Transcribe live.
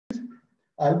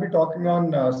I'll be talking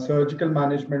on surgical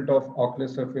management of ocular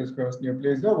surface squamous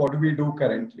neoplasia. What do we do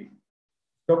currently?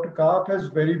 Dr. Karp has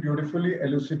very beautifully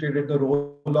elucidated the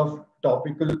role of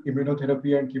topical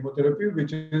immunotherapy and chemotherapy,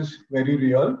 which is very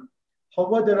real.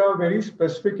 However, there are very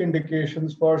specific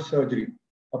indications for surgery.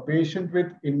 A patient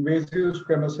with invasive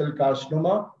squamous cell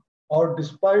carcinoma, or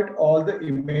despite all the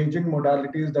imaging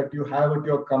modalities that you have at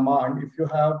your command, if you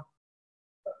have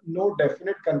no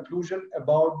definite conclusion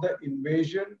about the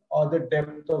invasion or the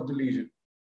depth of the lesion,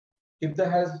 if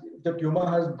the tumor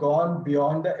has gone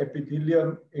beyond the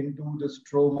epithelium into the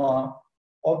stroma,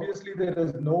 obviously there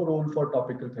is no role for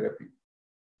topical therapy.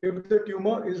 If the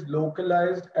tumor is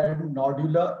localized and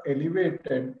nodular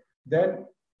elevated, then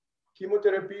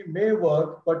chemotherapy may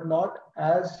work, but not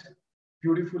as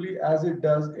beautifully as it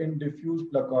does in diffuse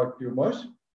placoid tumors.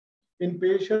 In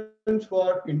patients who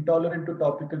are intolerant to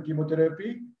topical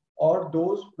chemotherapy, or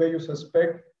those where you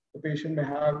suspect the patient may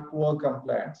have poor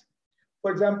compliance.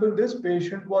 For example, this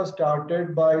patient was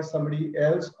started by somebody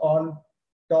else on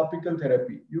topical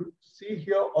therapy. You see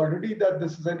here already that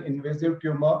this is an invasive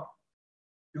tumor.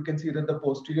 You can see that the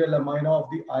posterior lamina of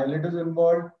the eyelid is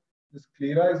involved, the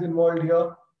sclera is involved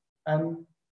here, and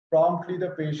promptly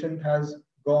the patient has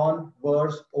gone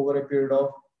worse over a period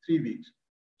of 3 weeks.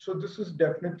 So this is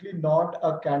definitely not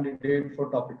a candidate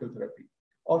for topical therapy.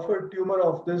 Or for a tumor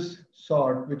of this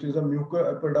sort, which is a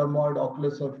mucoepidermoid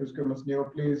ocular surface squamous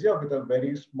neoplasia with a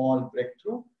very small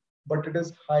breakthrough, but it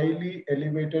is highly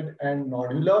elevated and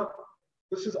nodular,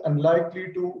 this is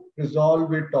unlikely to resolve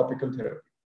with topical therapy.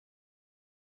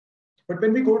 But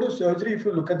when we go to surgery, if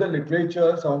you look at the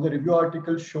literature, some of the review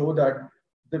articles show that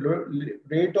the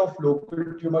rate of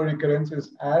local tumor recurrence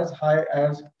is as high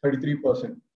as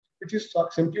 33%. Which is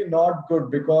simply not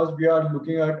good, because we are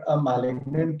looking at a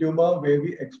malignant tumor where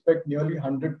we expect nearly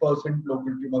 100%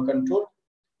 local tumor control,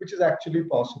 which is actually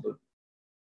possible.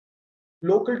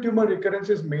 Local tumor recurrence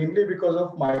is mainly because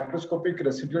of microscopic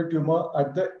residual tumor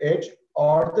at the edge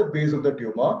or the base of the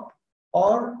tumor,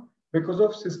 or because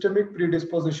of systemic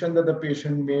predisposition that the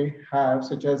patient may have,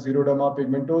 such as xeroderma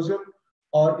pigmentosum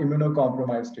or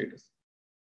immunocompromised status.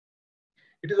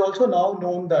 It is also now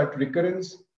known that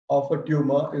recurrence of a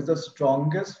tumor is the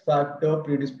strongest factor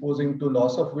predisposing to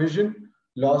loss of vision,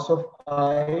 loss of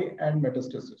eye, and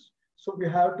metastasis. So we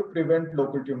have to prevent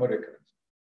local tumor recurrence.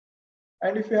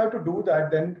 And if we have to do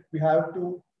that, then we have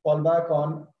to fall back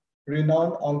on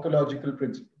renowned oncological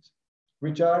principles,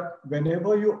 which are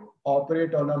whenever you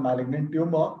operate on a malignant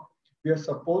tumor, we are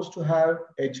supposed to have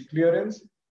edge clearance.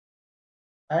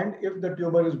 And if the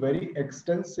tumor is very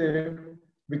extensive,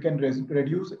 we can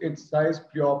reduce its size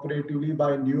preoperatively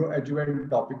by neoadjuvant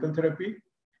topical therapy.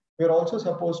 We're also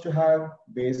supposed to have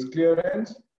base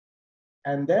clearance.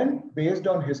 And then based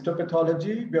on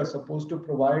histopathology, we are supposed to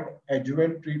provide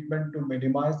adjuvant treatment to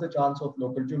minimize the chance of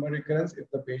local tumor recurrence if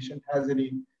the patient has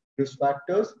any risk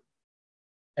factors.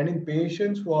 And in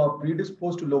patients who are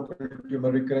predisposed to local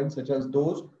tumor recurrence, such as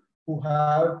those who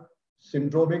have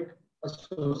syndromic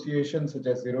associations such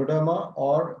as xeroderma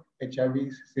or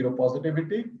HIV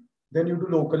seropositivity, then you do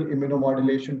local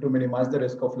immunomodulation to minimize the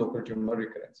risk of local tumor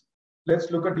recurrence. Let's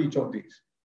look at each of these.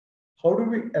 How do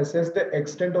we assess the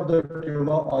extent of the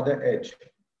tumor or the edge?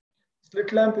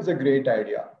 Slit lamp is a great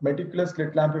idea. Meticulous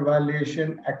slit lamp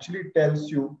evaluation actually tells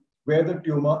you where the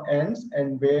tumor ends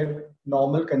and where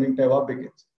normal conjunctiva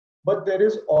begins. But there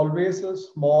is always a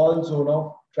small zone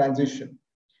of transition,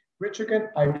 which you can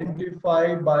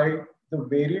identify by the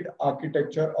varied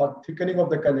architecture or thickening of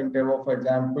the conjunctiva, for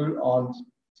example, on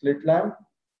slit lamp,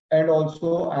 and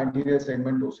also anterior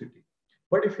segment OCT.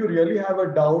 But if you really have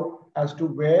a doubt as to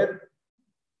where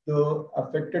the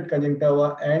affected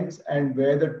conjunctiva ends and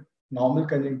where the normal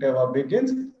conjunctiva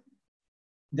begins,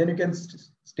 then you can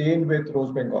stain with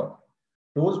rose Bengal.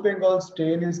 Rose Bengal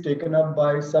stain is taken up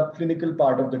by subclinical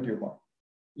part of the tumor.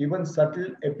 Even subtle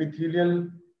epithelial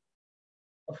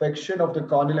affection of the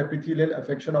corneal epithelial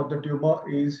affection of the tumor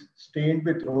is stained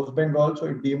with rose Bengal, so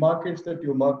it demarcates the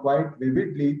tumor quite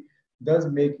vividly, thus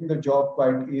making the job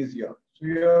quite easier. So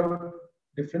your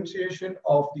differentiation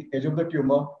of the edge of the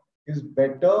tumor is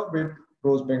better with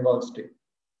rose Bengal stain.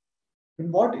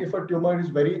 And what if a tumor is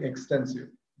very extensive?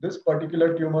 This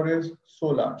particular tumor is so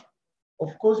large.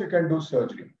 Of course, you can do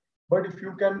surgery. But if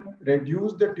you can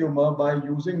reduce the tumor by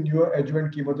using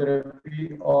neoadjuvant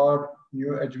chemotherapy or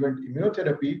neoadjuvant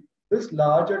immunotherapy, this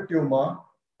larger tumor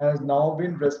has now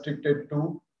been restricted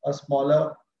to a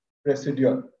smaller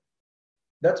residual.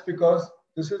 That's because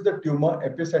this is the tumor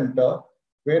epicenter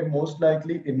where most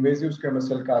likely invasive squamous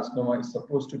cell carcinoma is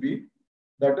supposed to be.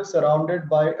 That is surrounded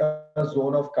by a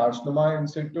zone of carcinoma in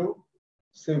situ,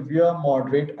 severe,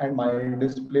 moderate, and mild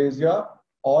dysplasia,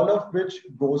 all of which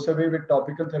goes away with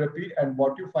topical therapy. And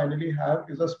what you finally have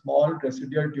is a small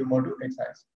residual tumor to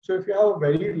excise. So if you have a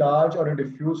very large or a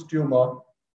diffuse tumor,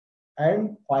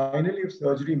 and finally, if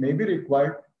surgery may be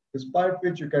required, despite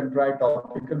which you can try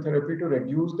topical therapy to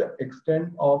reduce the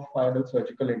extent of final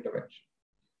surgical intervention.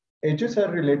 Edges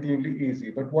are relatively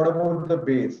easy, but what about the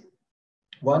base?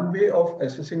 One way of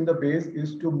assessing the base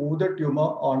is to move the tumor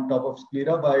on top of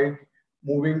sclera by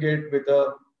moving it with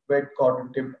a wet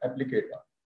cotton tip applicator.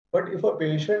 But if a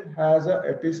patient has an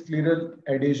episcleral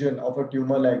adhesion of a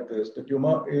tumor like this, the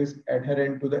tumor is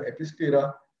adherent to the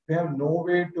episclera, we have no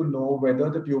way to know whether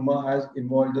the tumor has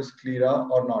involved the sclera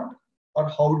or not, or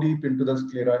how deep into the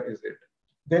sclera is it.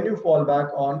 Then you fall back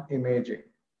on imaging.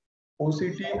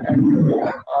 OCT and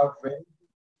TAO are very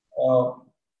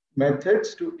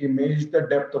methods to image the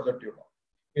depth of the tumor.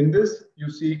 In this, you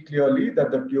see clearly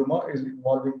that the tumor is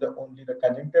involving only the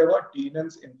conjunctiva.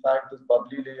 Tenons, in fact, this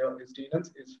bubbly layer is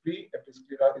tenons, is free,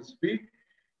 episclera is free.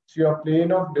 So your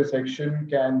plane of dissection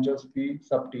can just be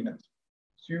subtenons.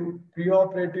 So you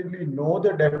preoperatively know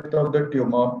the depth of the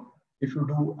tumor if you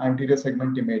do anterior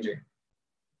segment imaging.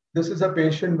 This is a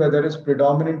patient where there is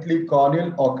predominantly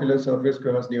corneal ocular surface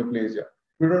squamous neoplasia.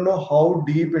 We don't know how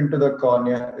deep into the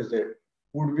cornea is it.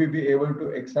 Would we be able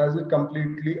to excise it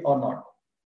completely or not?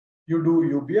 You do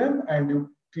UBM and you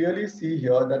clearly see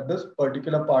here that this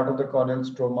particular part of the corneal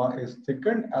stroma is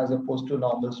thickened as opposed to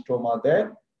normal stroma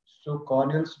there. So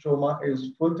corneal stroma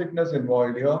is full thickness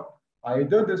involved here.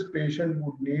 Either this patient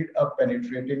would need a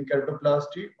penetrating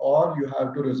keratoplasty or you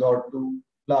have to resort to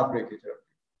plaque brachytherapy.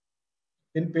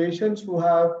 In patients who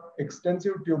have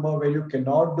extensive tumor where you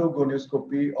cannot do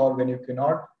gonioscopy or when you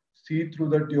cannot see through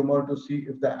the tumor to see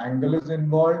if the angle is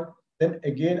involved, then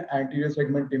again anterior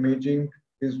segment imaging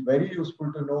is very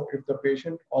useful to know if the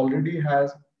patient already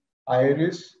has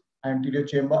iris, anterior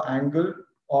chamber angle,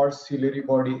 or ciliary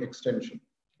body extension.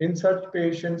 In such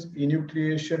patients,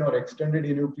 enucleation or extended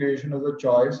enucleation is a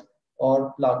choice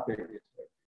or plaque brachytherapy.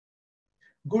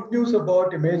 Good news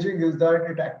about imaging is that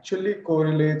it actually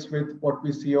correlates with what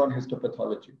we see on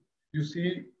histopathology. You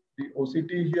see the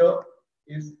OCT here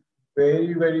is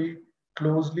very, very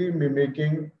closely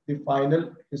mimicking the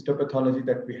final histopathology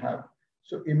that we have.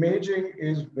 So imaging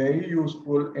is very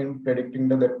useful in predicting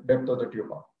the depth of the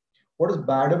tumor. What is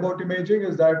bad about imaging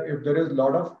is that if there is a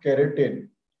lot of keratin,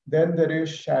 then there is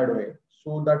shadowing.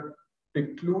 So that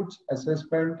precludes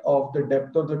assessment of the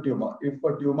depth of the tumor. If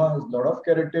a tumor has a lot of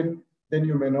keratin, then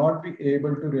you may not be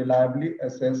able to reliably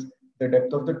assess the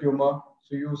depth of the tumor.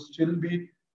 So it will be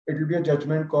a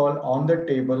judgment call on the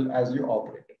table as you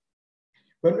operate.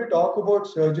 When we talk about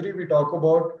surgery, we talk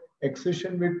about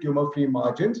excision with tumor-free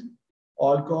margins,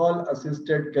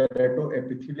 alcohol-assisted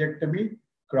keratoepitheliectomy,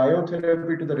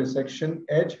 cryotherapy to the resection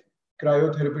edge,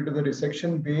 cryotherapy to the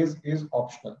resection base is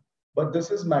optional. But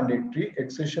this is mandatory,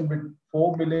 excision with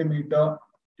 4 mm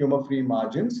tumor-free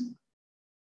margins,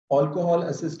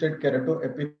 alcohol-assisted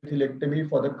keratoepitheliectomy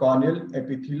for the corneal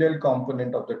epithelial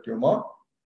component of the tumor,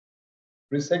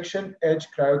 resection edge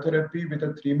cryotherapy with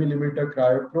a 3 mm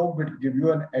cryoprobe will give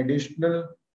you an additional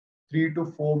 3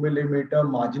 to 4 mm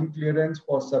margin clearance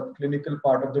for subclinical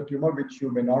part of the tumor, which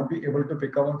you may not be able to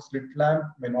pick up on slit lamp,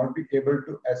 may not be able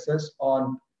to assess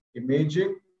on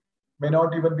imaging, may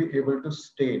not even be able to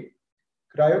stain.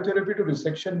 Cryotherapy to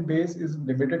resection base is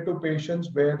limited to patients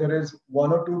where there is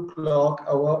 1 or 2 clock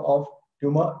hour of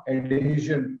tumor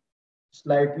adhesion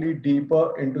slightly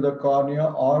deeper into the cornea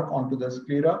or onto the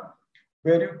sclera,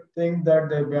 where you think that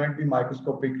there might be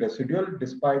microscopic residual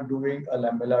despite doing a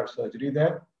lamellar surgery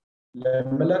there.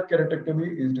 Lamellar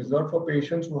keratectomy is reserved for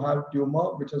patients who have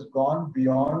tumor which has gone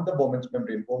beyond the Bowman's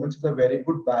membrane. Bowman's is a very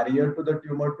good barrier to the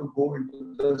tumor to go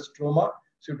into the stroma.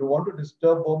 So you don't want to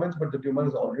disturb Bowman's, but the tumor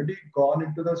has already gone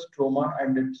into the stroma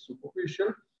and it's superficial.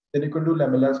 Then you can do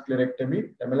lamellar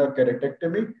sclerectomy, lamellar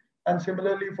keratectomy. And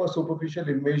similarly, for superficial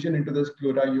invasion into the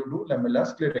sclera, you do lamellar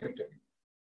sclerectomy.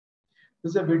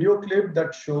 This is a video clip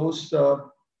that shows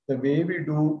the way we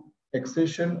do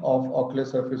excision of ocular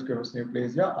surface squamous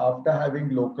neoplasia. After having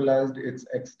localized its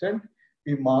extent,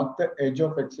 we mark the edge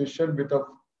of excision with a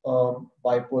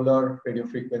bipolar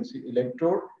radiofrequency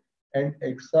electrode and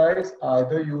excise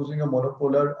either using a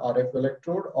monopolar RF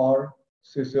electrode or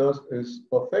scissors is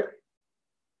perfect.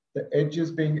 The edge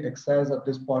is being excised at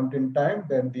this point in time,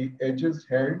 then the edge is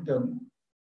held, the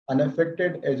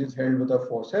unaffected edge is held with a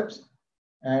forceps,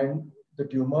 and the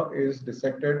tumor is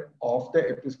dissected off the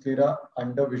episclera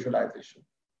under visualization.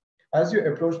 As you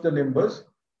approach the limbus,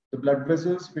 the blood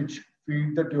vessels which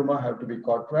feed the tumor have to be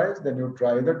cauterized. Then you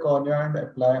dry the cornea and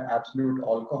apply absolute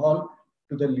alcohol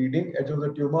to the leading edge of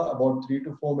the tumor about 3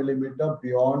 to 4 mm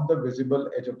beyond the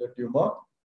visible edge of the tumor.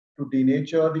 to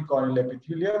denature the corneal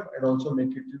epithelium and also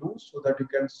make it loose so that you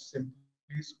can simply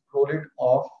scroll it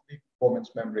off the Squamous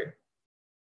membrane.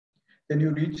 Then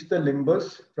you reach the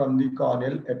limbus from the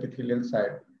corneal epithelial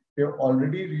side. We have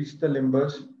already reached the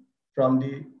limbus from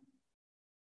the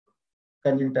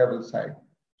conjunctival side.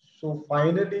 So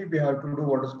finally, we have to do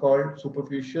what is called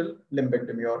superficial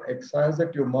lumpectomy, or excise the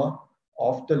tumor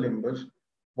of the limbus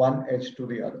one edge to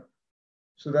the other.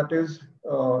 So that is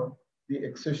the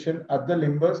excision at the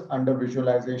limbus under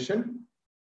visualization.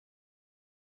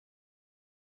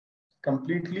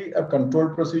 Completely a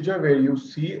controlled procedure where you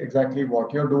see exactly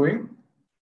what you're doing.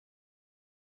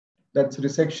 That's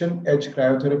resection edge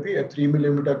cryotherapy, a 3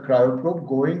 mm cryoprobe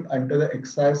going under the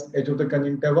excised edge of the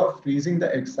conjunctiva, freezing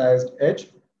the excised edge,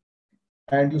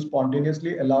 and you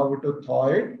spontaneously allow it to thaw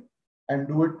it and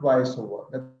do it twice over.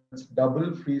 That's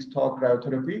double freeze thaw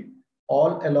cryotherapy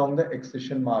all along the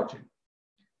excision margin.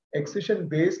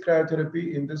 Excision-based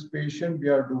cryotherapy in this patient we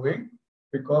are doing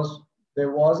because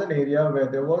there was an area where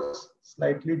there was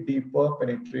slightly deeper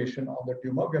penetration of the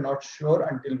tumor. We're not sure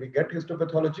until we get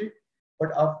histopathology,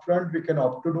 but upfront we can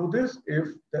opt to do this if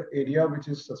the area which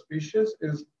is suspicious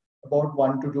is about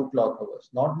 1 to 2 clock hours.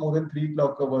 Not more than 3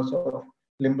 clock hours of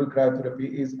limbal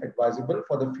cryotherapy is advisable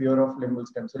for the fear of limbal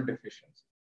stem cell deficiency.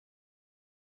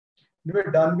 When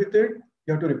we're done with it,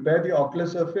 you have to repair the ocular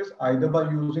surface either by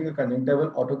using a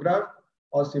conjunctival autograft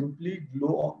or simply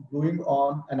gluing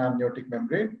on an amniotic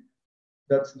membrane.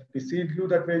 That's the seed glue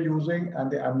that we're using,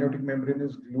 and the amniotic membrane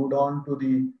is glued on to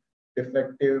the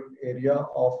defective area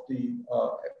of the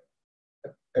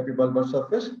epibulbar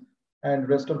surface, and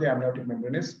rest of the amniotic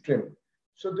membrane is trimmed.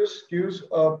 So this gives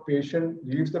a patient,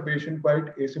 leaves the patient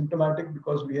quite asymptomatic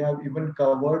because we have even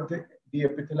covered the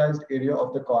epithelialized area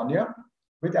of the cornea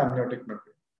with amniotic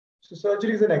membrane. So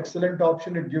surgery is an excellent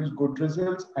option. It gives good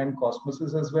results and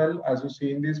cosmesis as well, as you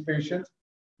see in these patients.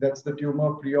 That's the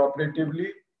tumor preoperatively,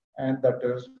 and that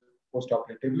is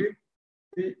postoperatively.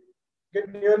 We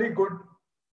get nearly good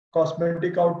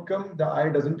cosmetic outcome. The eye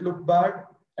doesn't look bad,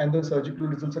 and the surgical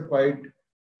results are quite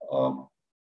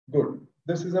good.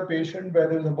 This is a patient where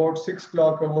there's about 6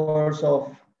 clock hours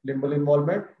of limbal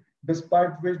involvement, despite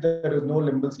which there is no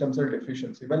limbal stem cell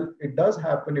deficiency. Well, it does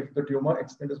happen if the tumor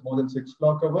extent is more than 6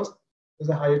 clock hours, there's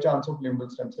a higher chance of limbal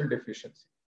stem cell deficiency.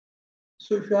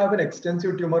 So if you have an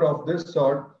extensive tumor of this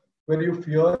sort, where you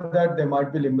fear that there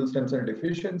might be limbal stem cell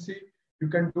deficiency, you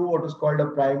can do what is called a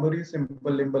primary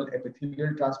simple limbal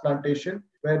epithelial transplantation,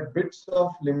 where bits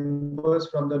of limbus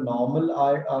from the normal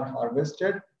eye are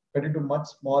harvested, cut into much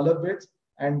smaller bits,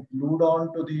 and glued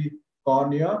on to the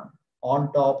cornea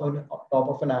on top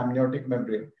of an amniotic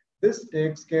membrane. This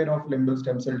takes care of limbal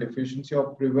stem cell deficiency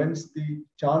or prevents the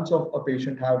chance of a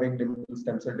patient having limbal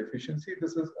stem cell deficiency.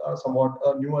 This is somewhat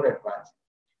a newer advance.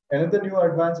 Another new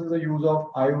advance is the use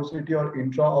of IOCT or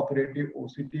intraoperative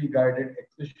OCT guided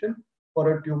excision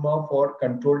for a tumor for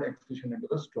controlled excision into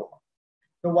the stroma.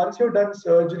 So once you've done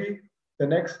surgery, the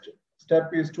next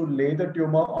step is to lay the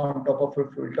tumor on top of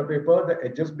a filter paper, the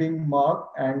edges being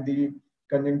marked and the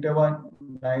conjunctiva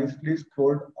nicely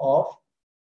scrolled off,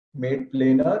 made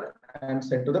planar, and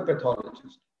sent to the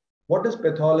pathologist. What does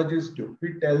pathologist do?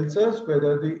 He tells us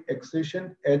whether the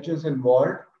excision edge is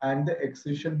involved and the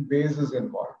excision base is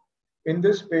involved. In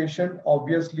this patient,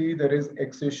 obviously, there is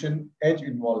excision edge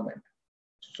involvement.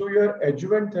 So your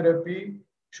adjuvant therapy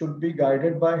should be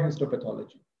guided by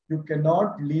histopathology. You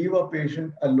cannot leave a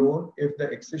patient alone if the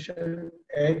excision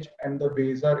edge and the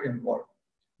base are involved.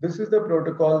 This is the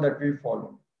protocol that we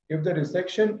follow. If the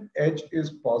resection edge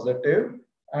is positive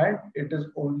and it is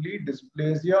only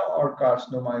dysplasia or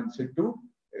carcinoma in situ,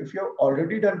 if you have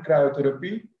already done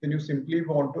cryotherapy, then you simply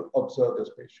want to observe this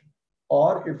patient.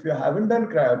 Or if you haven't done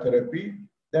cryotherapy,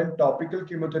 then topical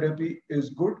chemotherapy is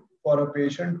good for a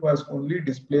patient who has only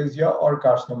dysplasia or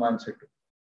carcinoma in situ.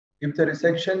 If the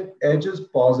resection edge is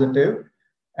positive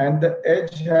and the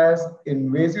edge has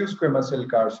invasive squamous cell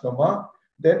carcinoma,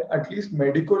 then at least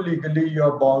medico-legally you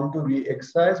are bound to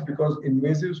re-excise because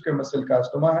invasive squamous cell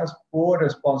carcinoma has poor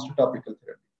response to topical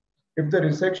therapy. If the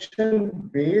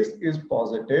resection base is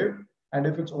positive and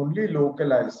if it's only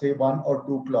localized, say 1 or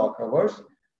 2 clock hours,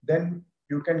 then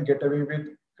you can get away with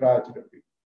cryotherapy.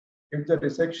 If the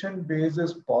resection base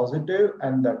is positive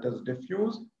and that is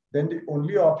diffuse, then the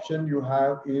only option you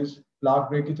have is plaque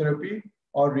brachytherapy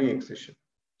or re-excision.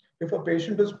 If a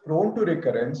patient is prone to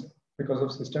recurrence because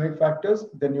of systemic factors,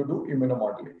 then you do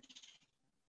immunomodulation.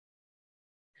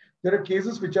 There are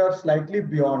cases which are slightly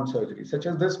beyond surgery, such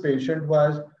as this patient who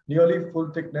has nearly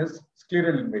full thickness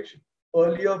scleral invasion.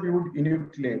 Earlier, we would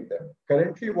enucleate them.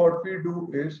 Currently, what we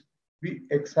do is we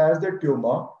excise the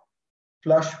tumor,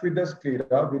 flush with the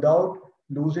sclera without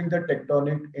losing the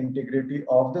tectonic integrity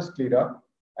of the sclera.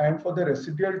 And for the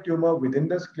residual tumor within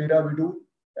the sclera, we do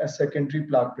a secondary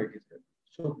plaque brachytherapy.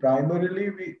 So primarily,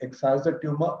 we excise the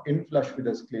tumor in flush with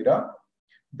the sclera.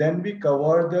 Then we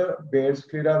cover the bare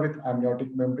sclera with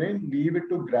amniotic membrane, leave it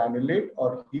to granulate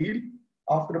or heal.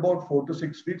 After about 4 to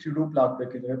 6 weeks, you do plaque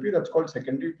brachytherapy. That's called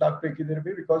secondary plaque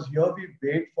brachytherapy because here we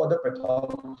wait for the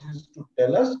pathologist to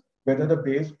tell us whether the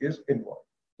base is involved.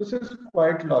 This is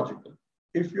quite logical.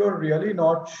 If you're really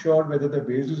not sure whether the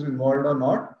base is involved or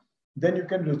not, then you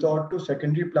can resort to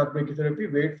secondary plaque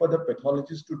brachytherapy, wait for the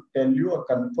pathologist to tell you or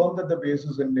confirm that the base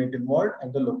is indeed involved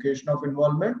and the location of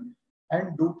involvement,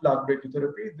 and do plaque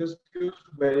brachytherapy. This gives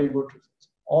very good results.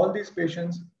 All these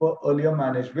patients were earlier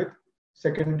managed with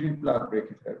secondary plaque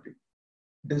brachytherapy.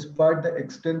 Despite the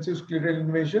extensive scleral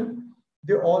invasion,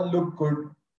 they all look good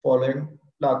following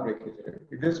plaque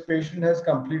brachytherapy. This patient has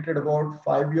completed about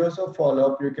 5 years of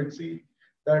follow-up. You can see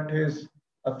that his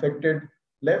affected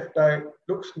left eye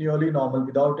looks nearly normal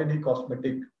without any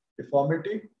cosmetic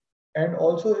deformity. And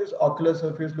also his ocular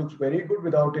surface looks very good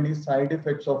without any side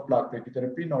effects of plaque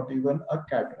brachytherapy, not even a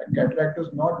cataract. Cataract is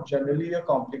not generally a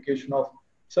complication of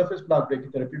surface plaque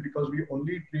brachytherapy because we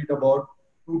only treat about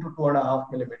 2 to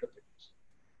 2.5 millimeter thickness.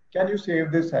 Can you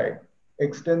save this eye?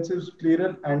 Extensive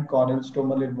scleral and corneal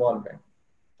stromal involvement.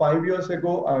 5 years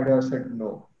ago, I would have said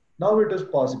no. Now it is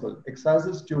possible. Excise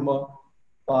this tumor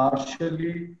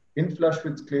partially in flush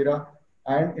with sclera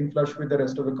and in flush with the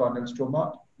rest of the corneal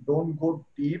stroma. Don't go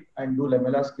deep and do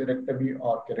lamellar sclerectomy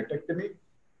or keratectomy.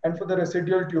 And for the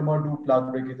residual tumor, do plaque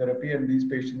brachytherapy, and these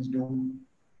patients do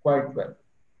quite well.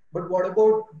 But what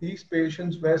about these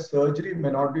patients where surgery may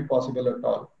not be possible at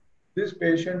all? This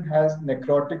patient has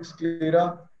necrotic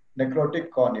sclera,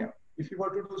 necrotic cornea. If you were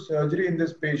to do surgery in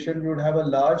this patient, you would have a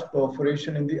large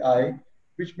perforation in the eye,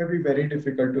 which may be very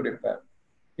difficult to repair.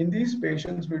 In these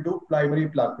patients, we do primary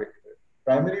plaque brachytherapy.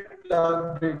 Primary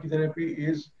plaque brachytherapy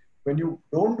is when you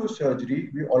don't do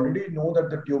surgery, we already know that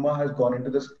the tumor has gone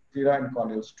into the sclera and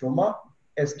corneal stroma,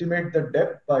 estimate the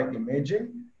depth by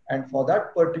imaging, and for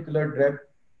that particular depth,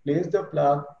 place the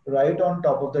plaque right on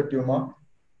top of the tumor,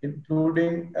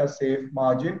 including a safe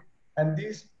margin, and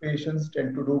these patients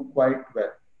tend to do quite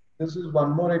well. This is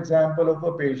one more example of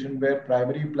a patient where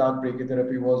primary plaque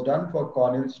brachytherapy was done for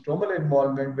corneal stromal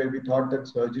involvement, where we thought that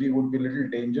surgery would be a little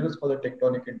dangerous for the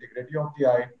tectonic integrity of the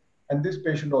eye, and this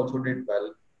patient also did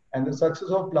well. And the success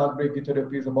of plaque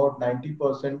brachytherapy is about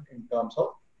 90% in terms of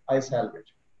eye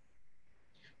salvage.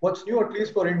 What's new, at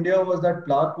least for India, was that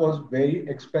plaque was very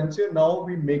expensive. Now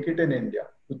we make it in India.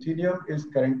 Ruthenium is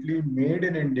currently made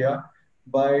in India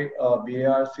by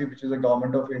BARC, which is a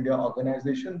Government of India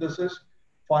organization. This is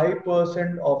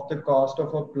 5% of the cost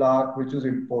of a plaque which is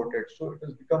imported. So it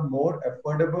has become more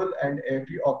affordable, and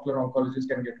every ocular oncologist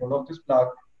can get hold of this plaque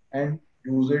and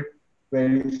use it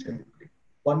very simply.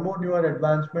 One more newer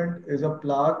advancement is a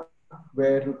plaque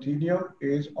where ruthenium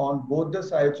is on both the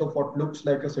sides of what looks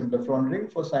like a symblepharon ring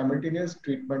for simultaneous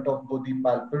treatment of both the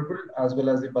palpebral as well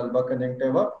as the bulbar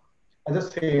conjunctiva at the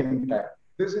same time.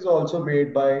 This is also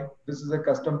made by, this is a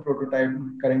custom prototype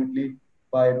currently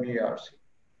by BARC.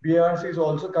 BARC is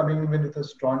also coming in with a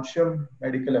strontium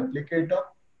medical applicator,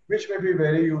 which may be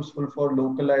very useful for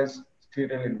localized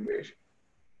scleral invasion.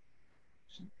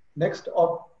 Next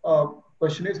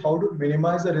question is how to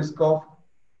minimize the risk of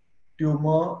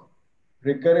tumor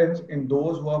recurrence in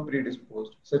those who are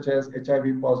predisposed, such as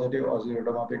HIV positive or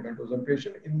xeroderma pigmentosum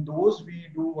patient. In those, we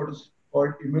do what is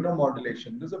called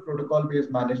immunomodulation. This is a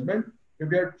protocol-based management where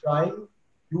we are trying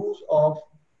use of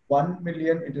 1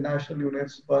 million international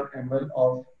units per ml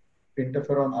of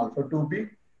interferon alpha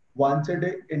 2b once a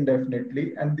day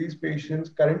indefinitely. And these patients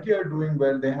currently are doing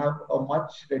well. They have a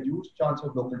much reduced chance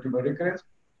of local tumor recurrence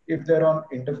if they're on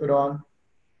interferon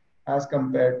as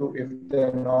compared to if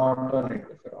they're not on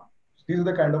interferon. So these are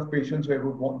the kind of patients where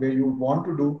you would want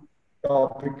to do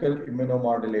topical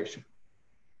immunomodulation.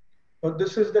 So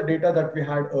this is the data that we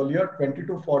had earlier. 20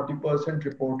 to 40%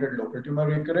 reported local tumor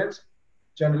recurrence,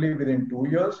 generally within 2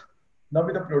 years. Now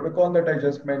with the protocol that I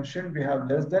just mentioned, we have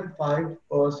less than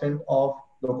 5% of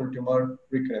local tumor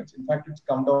recurrence. In fact, it's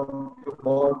come down to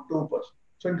about 2%.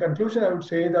 So in conclusion, I would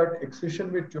say that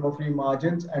excision with tumor-free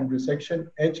margins and resection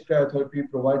edge cryotherapy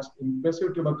provides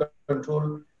impressive tumor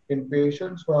control in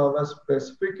patients who have a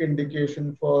specific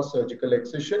indication for surgical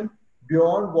excision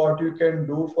beyond what you can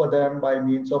do for them by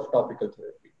means of topical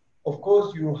therapy. Of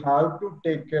course, you have to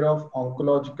take care of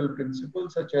oncological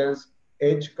principles such as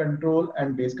edge control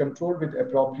and base control with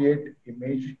appropriate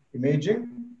imaging,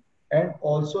 and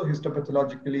also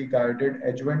histopathologically guided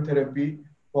adjuvant therapy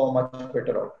for much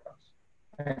better outcomes.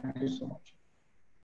 Thank you so much.